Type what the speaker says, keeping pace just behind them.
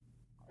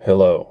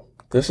Hello,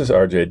 this is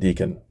R.J.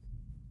 Deacon,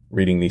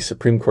 reading the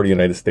Supreme Court of the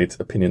United States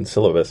opinion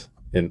syllabus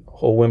in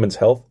Whole Women's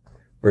Health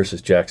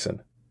versus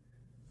Jackson,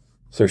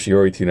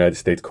 certiorari to the United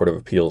States Court of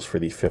Appeals for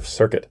the Fifth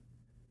Circuit.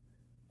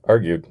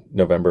 Argued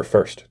November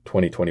 1st,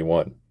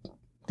 2021.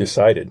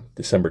 Decided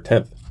December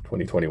 10th,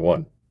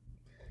 2021.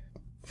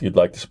 If you'd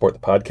like to support the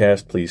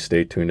podcast, please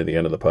stay tuned to the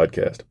end of the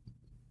podcast.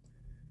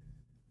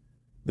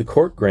 The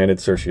court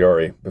granted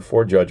certiorari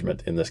before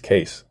judgment in this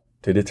case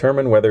to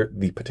determine whether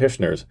the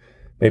petitioners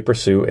may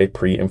pursue a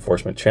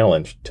pre-enforcement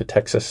challenge to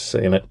Texas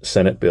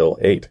Senate Bill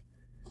 8,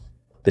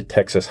 the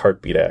Texas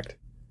Heartbeat Act,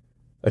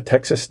 a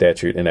Texas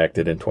statute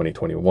enacted in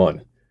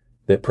 2021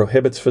 that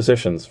prohibits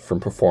physicians from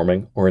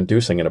performing or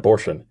inducing an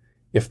abortion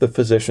if the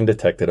physician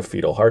detected a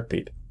fetal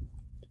heartbeat.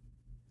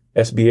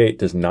 SB 8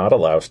 does not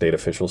allow state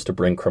officials to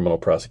bring criminal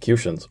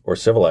prosecutions or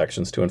civil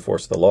actions to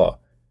enforce the law,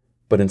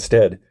 but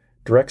instead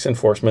directs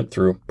enforcement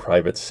through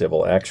private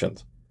civil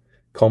actions,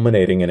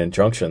 culminating in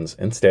injunctions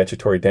and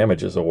statutory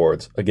damages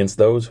awards against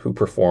those who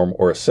perform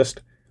or assist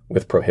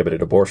with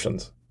prohibited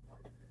abortions.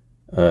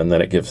 And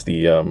then it gives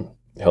the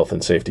Health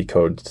and Safety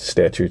Code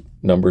statute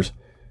numbers.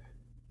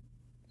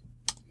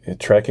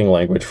 Tracking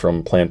language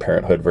from Planned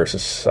Parenthood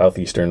versus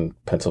Southeastern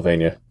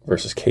Pennsylvania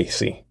versus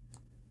Casey.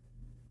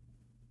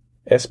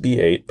 SB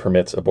 8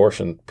 permits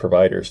abortion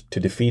providers to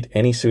defeat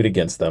any suit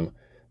against them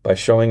by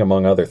showing,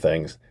 among other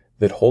things,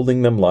 that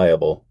holding them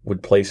liable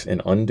would place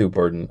an undue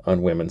burden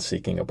on women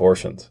seeking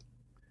abortions.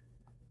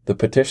 The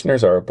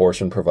petitioners are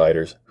abortion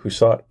providers who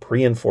sought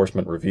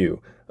pre-enforcement review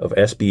of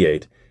SB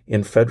 8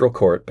 in federal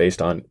court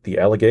based on the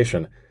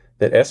allegation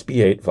that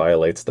SB 8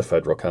 violates the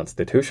federal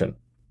Constitution.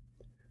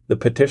 The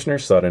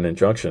petitioners sought an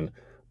injunction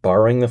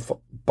barring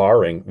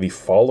the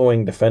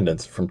following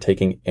defendants from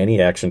taking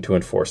any action to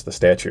enforce the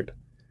statute.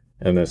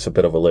 And there's a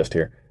bit of a list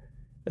here.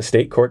 A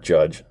state court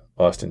judge,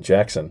 Austin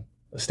Jackson,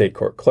 a state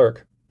court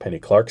clerk, Penny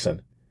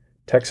Clarkson,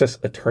 Texas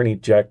Attorney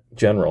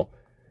General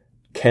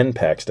Ken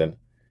Paxton,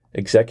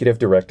 Executive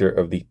Director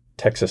of the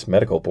Texas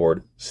Medical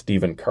Board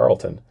Stephen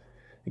Carlton,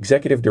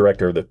 Executive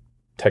Director of the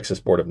Texas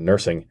Board of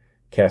Nursing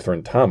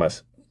Catherine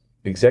Thomas,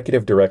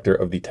 Executive Director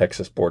of the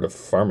Texas Board of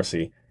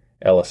Pharmacy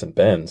Allison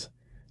Benz,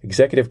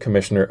 Executive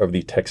Commissioner of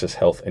the Texas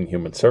Health and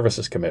Human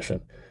Services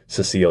Commission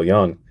Cecile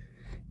Young,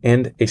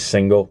 and a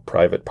single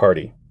private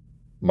party,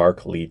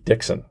 Mark Lee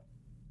Dixon.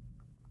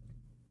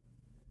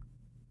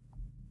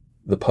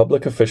 The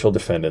public official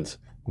defendants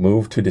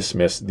moved to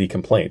dismiss the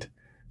complaint,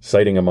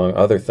 citing, among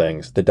other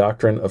things, the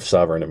doctrine of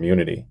sovereign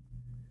immunity.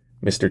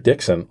 Mr.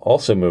 Dixon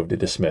also moved to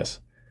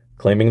dismiss,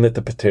 claiming that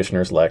the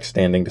petitioners lacked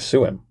standing to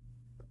sue him.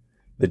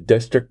 The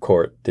district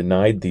court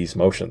denied these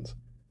motions.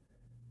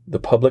 The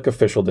public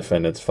official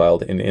defendants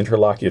filed an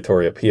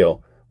interlocutory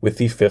appeal with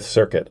the Fifth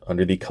Circuit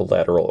under the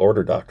collateral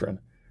order doctrine,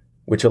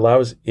 which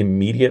allows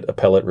immediate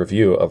appellate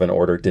review of an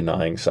order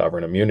denying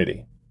sovereign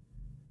immunity.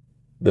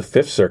 The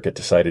Fifth Circuit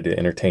decided to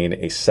entertain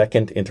a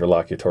second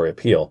interlocutory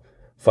appeal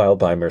filed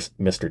by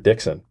Mr.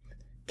 Dixon,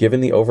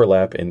 given the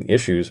overlap in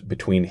issues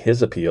between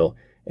his appeal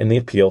and the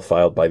appeal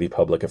filed by the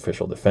public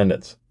official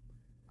defendants.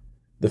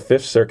 The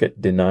Fifth Circuit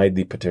denied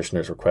the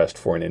petitioner's request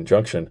for an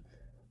injunction,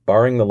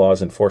 barring the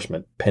law's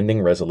enforcement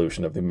pending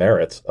resolution of the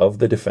merits of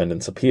the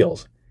defendant's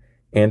appeals,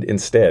 and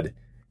instead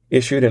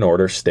issued an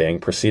order staying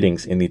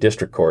proceedings in the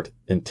district court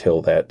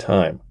until that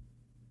time.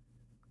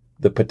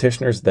 The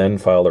petitioners then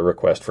filed a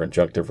request for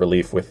injunctive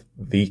relief with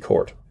the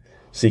court,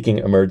 seeking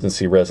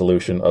emergency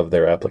resolution of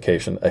their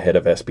application ahead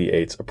of SB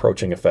 8's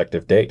approaching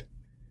effective date.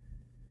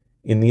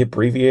 In the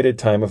abbreviated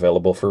time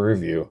available for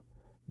review,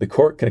 the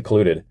court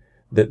concluded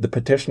that the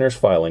petitioners'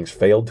 filings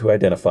failed to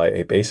identify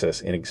a basis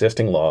in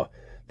existing law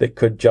that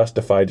could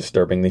justify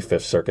disturbing the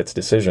Fifth Circuit's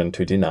decision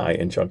to deny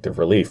injunctive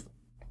relief.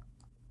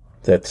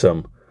 That's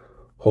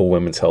Whole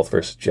Women's Health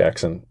versus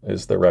Jackson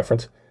is the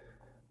reference.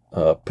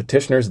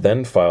 Petitioners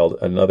then filed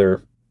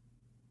another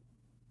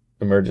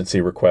emergency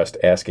request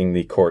asking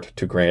the court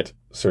to grant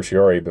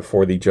certiorari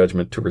before the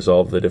judgment to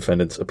resolve the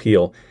defendant's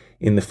appeal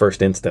in the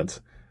first instance,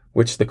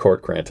 which the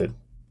court granted.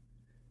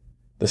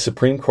 The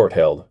Supreme Court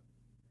held,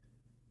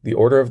 the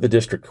order of the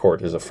district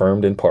court is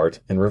affirmed in part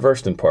and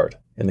reversed in part,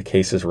 and the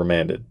case is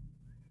remanded.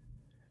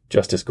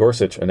 Justice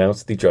Gorsuch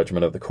announced the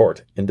judgment of the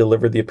court and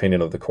delivered the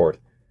opinion of the court,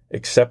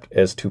 except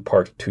as to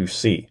Part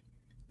 2C,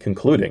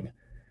 concluding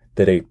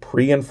that a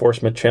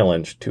pre-enforcement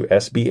challenge to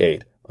SB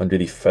 8 under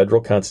the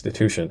federal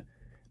Constitution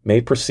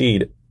may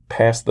proceed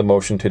past the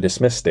motion to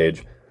dismiss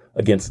stage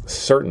against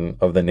certain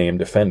of the named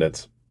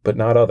defendants, but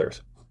not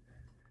others.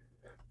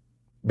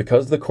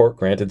 Because the court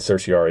granted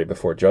certiorari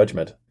before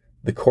judgment,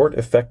 the court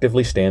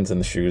effectively stands in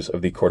the shoes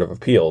of the Court of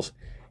Appeals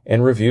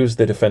and reviews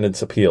the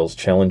defendants' appeals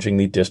challenging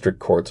the district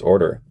court's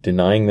order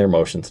denying their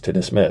motions to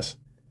dismiss.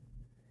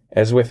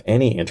 As with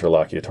any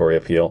interlocutory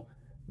appeal,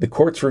 the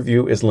court's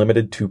review is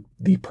limited to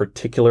the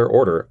particular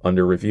order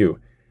under review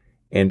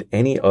and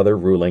any other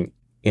ruling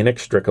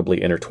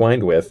inextricably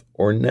intertwined with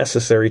or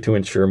necessary to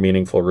ensure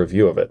meaningful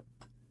review of it.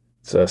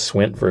 It's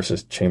Swint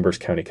versus Chambers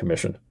County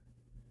Commission.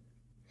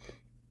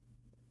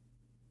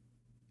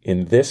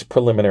 In this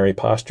preliminary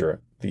posture,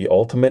 the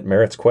ultimate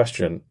merits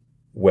question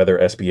whether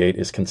SB 8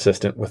 is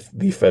consistent with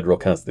the federal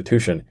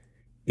Constitution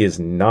is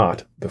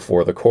not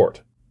before the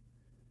court.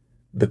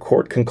 The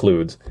court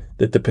concludes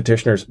that the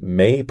petitioners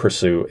may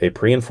pursue a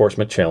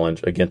pre-enforcement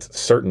challenge against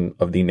certain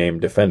of the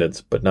named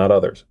defendants, but not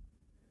others.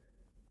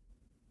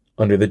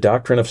 Under the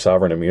doctrine of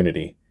sovereign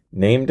immunity,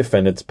 named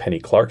defendants Penny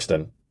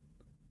Clarkston,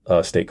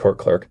 a state court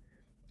clerk,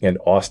 and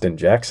Austin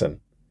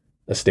Jackson,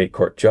 a state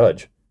court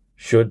judge,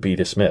 should be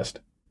dismissed.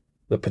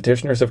 The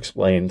petitioners have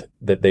explained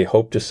that they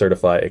hope to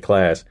certify a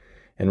class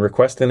and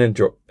request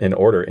an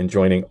order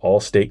enjoining all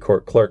state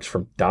court clerks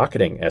from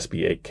docketing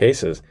SB 8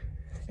 cases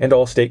and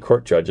all state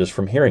court judges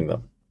from hearing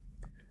them.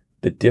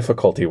 The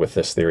difficulty with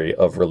this theory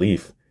of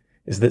relief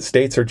is that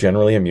states are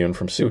generally immune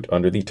from suit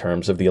under the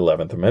terms of the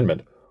 11th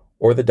Amendment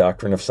or the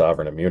doctrine of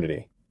sovereign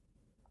immunity.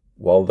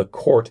 While the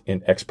court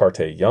in Ex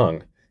parte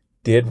Young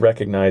did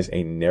recognize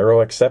a narrow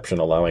exception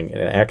allowing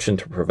an action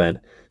to prevent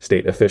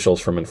state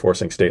officials from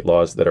enforcing state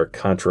laws that are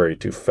contrary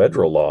to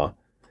federal law,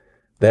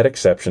 that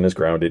exception is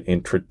grounded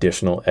in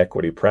traditional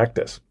equity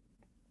practice.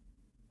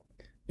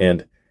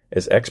 And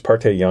as Ex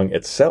parte Young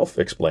itself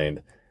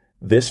explained,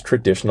 this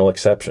traditional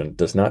exception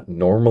does not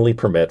normally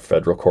permit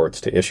federal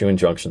courts to issue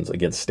injunctions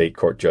against state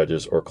court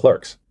judges or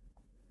clerks.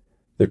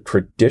 The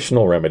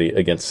traditional remedy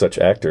against such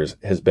actors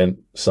has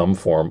been some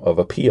form of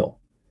appeal,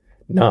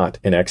 not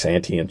an ex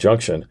ante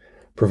injunction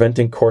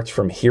preventing courts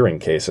from hearing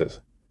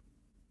cases.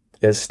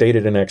 As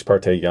stated in Ex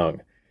parte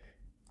Young,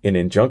 an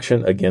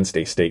injunction against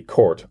a state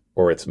court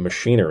or its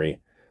machinery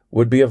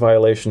would be a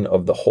violation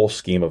of the whole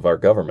scheme of our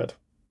government.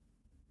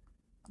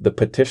 The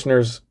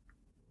petitioner's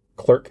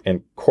clerk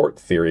and court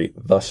theory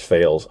thus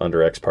fails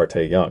under Ex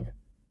parte Young.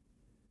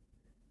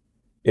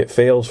 It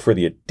fails for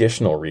the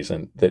additional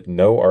reason that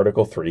no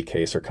Article III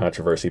case or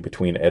controversy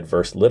between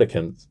adverse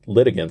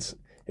litigants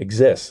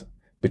exists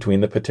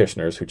between the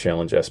petitioners who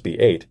challenge SB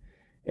 8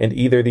 and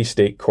either the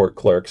state court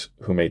clerks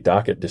who may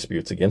docket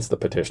disputes against the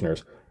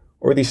petitioners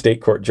or the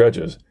state court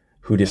judges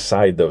who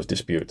decide those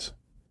disputes.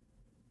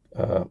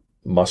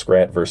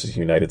 Muskrat versus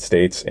United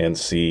States and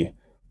C.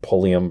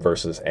 Pulliam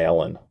versus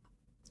Allen.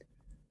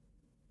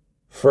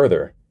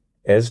 Further,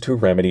 as to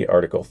remedy,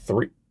 Article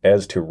 3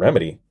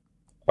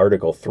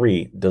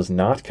 does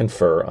not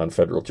confer on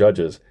federal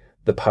judges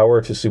the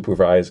power to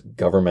supervise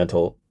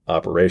governmental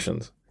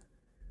operations.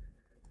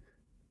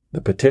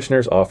 The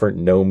petitioners offer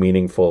no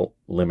meaningful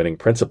limiting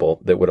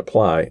principle that would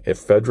apply if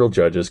federal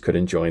judges could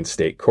enjoin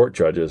state court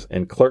judges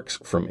and clerks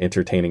from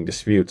entertaining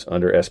disputes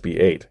under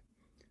SB 8.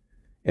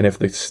 And if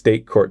the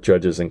state court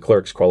judges and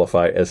clerks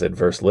qualify as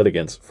adverse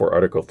litigants for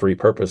Article 3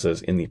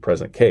 purposes in the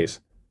present case,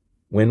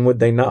 when would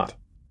they not?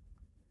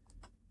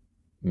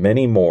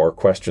 Many more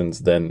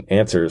questions than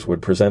answers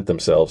would present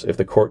themselves if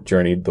the court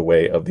journeyed the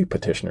way of the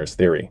petitioner's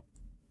theory.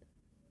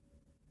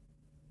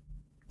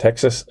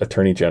 Texas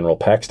Attorney General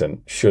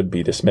Paxton should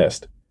be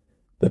dismissed.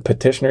 The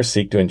petitioners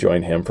seek to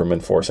enjoin him from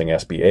enforcing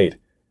SB 8,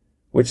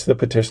 which the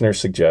petitioners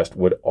suggest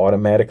would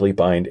automatically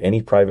bind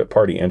any private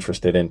party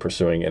interested in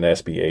pursuing an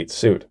SB 8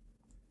 suit.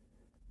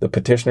 The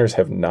petitioners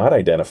have not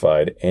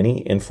identified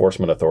any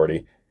enforcement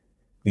authority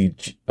the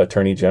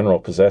Attorney General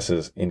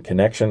possesses in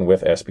connection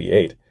with SB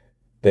 8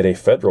 that a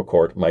federal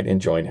court might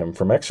enjoin him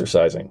from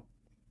exercising.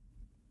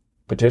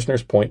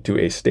 Petitioners point to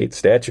a state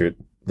statute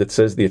that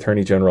says the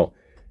Attorney General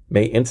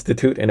may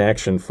institute an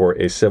action for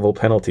a civil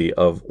penalty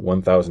of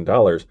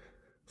 $1,000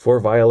 for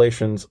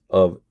violations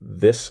of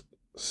this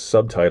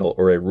subtitle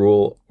or a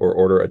rule or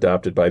order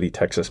adopted by the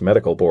Texas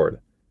Medical Board.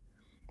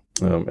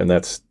 And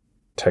that's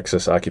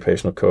Texas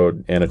Occupational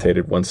Code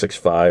annotated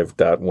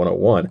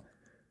 165.101.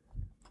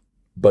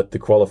 But the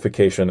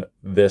qualification,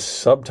 this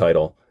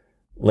subtitle,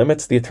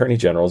 limits the Attorney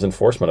General's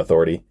enforcement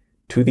authority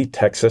to the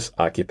Texas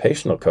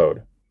Occupational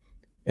Code,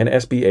 and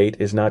SB 8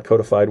 is not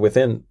codified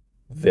within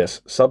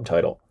this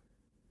subtitle.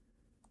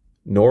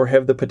 Nor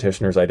have the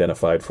petitioners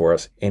identified for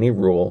us any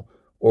rule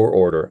or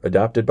order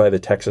adopted by the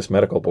Texas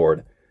Medical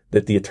Board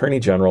that the Attorney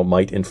General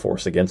might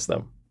enforce against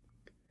them.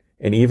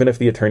 And even if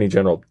the Attorney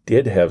General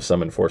did have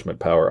some enforcement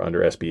power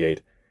under SB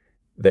 8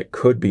 that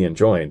could be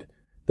enjoined,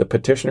 the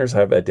petitioners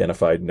have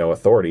identified no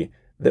authority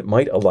that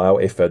might allow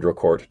a federal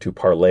court to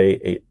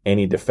parlay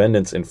any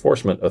defendant's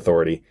enforcement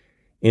authority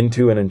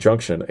into an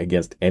injunction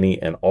against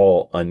any and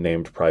all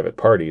unnamed private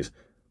parties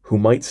who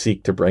might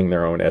seek to bring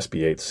their own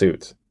SB 8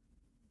 suits.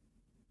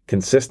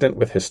 Consistent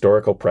with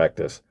historical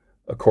practice,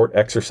 a court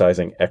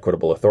exercising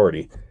equitable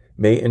authority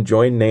may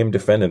enjoin named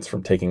defendants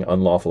from taking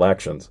unlawful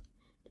actions,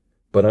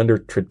 but under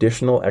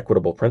traditional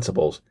equitable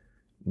principles,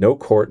 no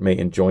court may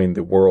enjoin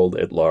the world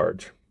at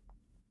large.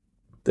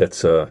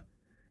 That's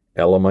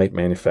Elamite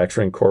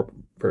Manufacturing Corp.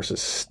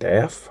 Versus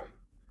Staff,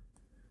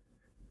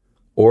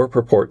 or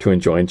purport to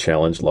enjoin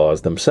challenge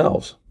laws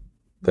themselves.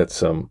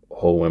 That's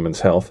Whole Women's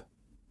Health,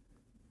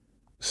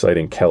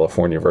 citing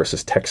California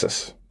versus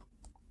Texas.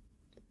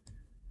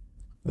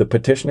 The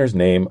petitioners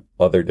name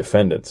other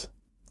defendants: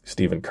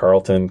 Stephen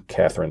Carlton,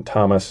 Catherine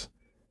Thomas,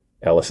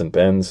 Allison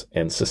Benz,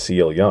 and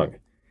Cecile Young,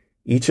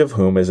 each of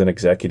whom is an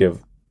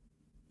executive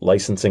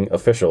licensing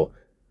official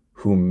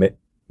who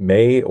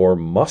may or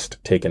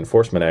must take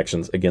enforcement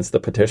actions against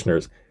the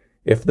petitioners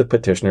if the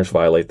petitioners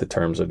violate the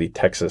terms of the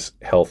Texas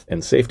Health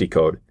and Safety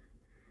Code,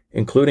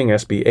 including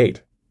SB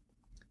 8.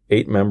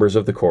 8 members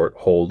of the court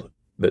hold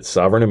that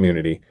sovereign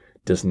immunity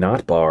does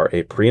not bar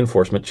a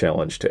pre-enforcement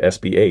challenge to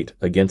SB 8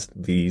 against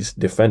these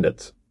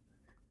defendants.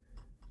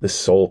 The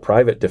sole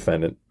private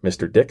defendant,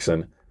 Mr.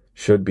 Dixon,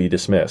 should be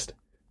dismissed,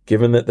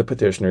 given that the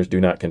petitioners do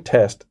not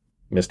contest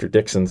Mr.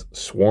 Dixon's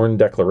sworn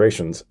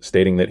declarations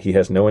stating that he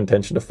has no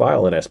intention to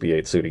file an SB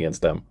 8 suit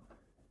against them.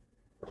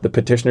 The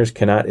petitioners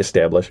cannot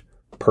establish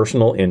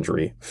personal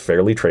injury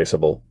fairly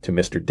traceable to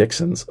Mr.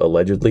 Dixon's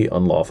allegedly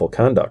unlawful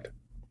conduct.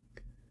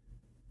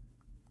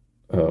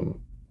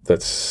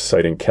 That's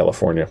citing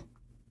California.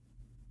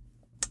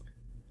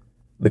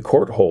 The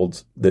court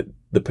holds that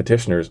the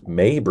petitioners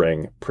may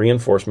bring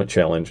pre-enforcement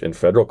challenge in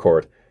federal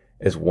court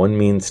as one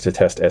means to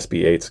test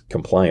SB 8's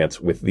compliance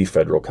with the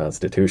federal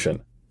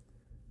Constitution.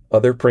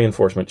 Other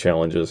pre-enforcement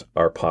challenges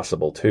are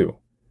possible too.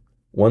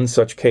 One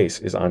such case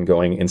is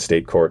ongoing in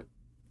state court,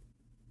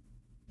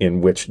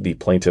 in which the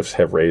plaintiffs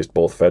have raised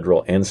both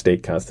federal and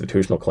state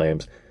constitutional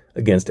claims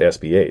against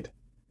SB 8.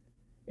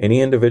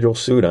 Any individual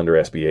sued under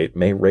SB 8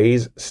 may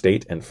raise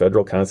state and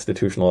federal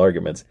constitutional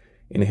arguments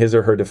in his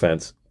or her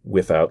defense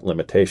without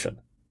limitation.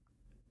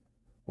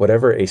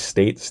 Whatever a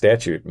state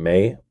statute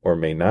may or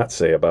may not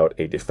say about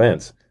a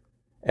defense,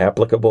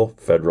 applicable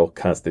federal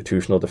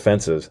constitutional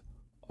defenses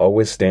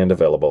always stand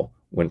available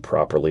when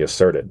properly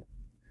asserted.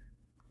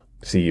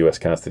 See U.S.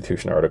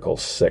 Constitution Article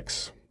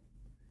 6.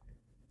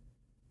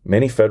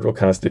 Many federal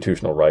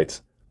constitutional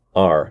rights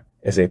are,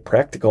 as a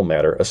practical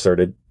matter,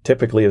 asserted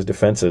typically as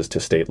defenses to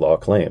state law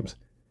claims,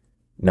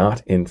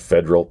 not in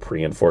federal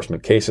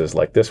pre-enforcement cases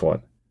like this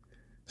one.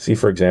 See,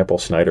 for example,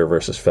 Snyder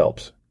versus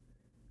Phelps.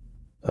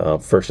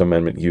 First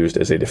Amendment used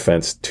as a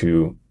defense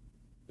to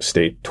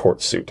state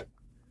tort suit.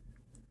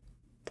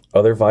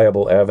 Other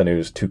viable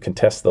avenues to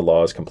contest the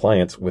law's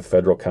compliance with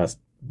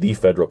the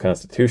federal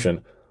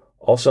Constitution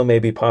also may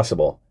be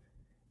possible,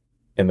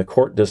 and the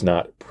court does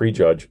not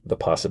prejudge the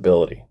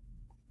possibility.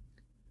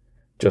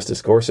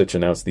 Justice Gorsuch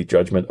announced the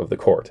judgment of the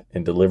court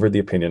and delivered the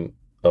opinion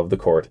of the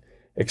court,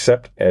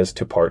 except as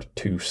to Part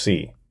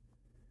 2C.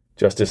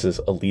 Justices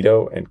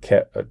Alito,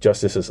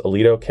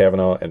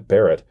 Kavanaugh, and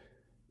Barrett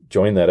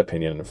joined that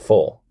opinion in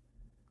full.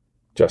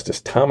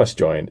 Justice Thomas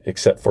joined,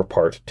 except for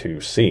Part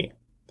 2C.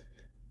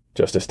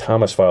 Justice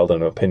Thomas filed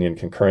an opinion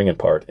concurring in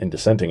part and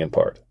dissenting in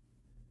part.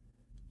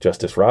 Chief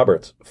Justice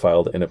Roberts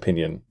filed an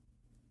opinion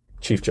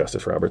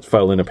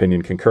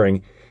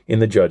concurring in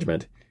the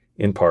judgment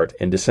in part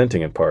and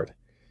dissenting in part,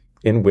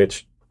 in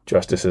which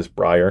Justices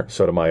Breyer,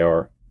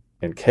 Sotomayor,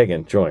 and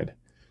Kagan joined.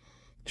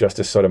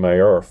 Justice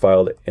Sotomayor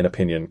filed an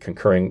opinion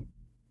concurring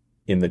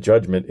in the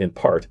judgment in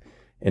part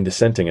and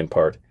dissenting in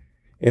part,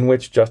 in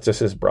which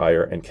Justices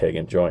Breyer and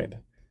Kagan joined.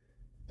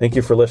 Thank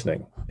you for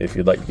listening. If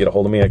you'd like to get a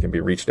hold of me, I can be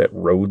reached at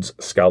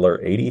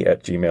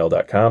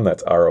rhodesscholar80@gmail.com.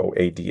 That's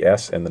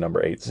ROADS and the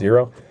number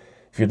 80.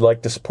 If you'd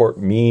like to support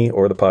me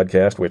or the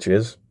podcast, which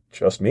is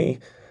just me,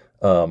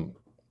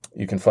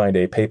 you can find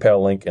a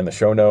PayPal link in the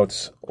show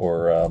notes,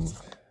 or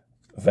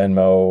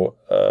Venmo,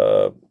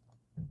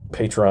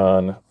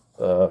 Patreon,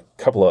 a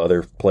couple of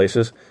other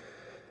places.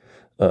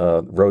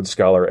 Rhodes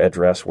Scholar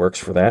address works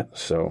for that.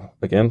 So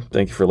again,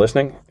 thank you for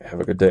listening.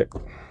 Have a good day.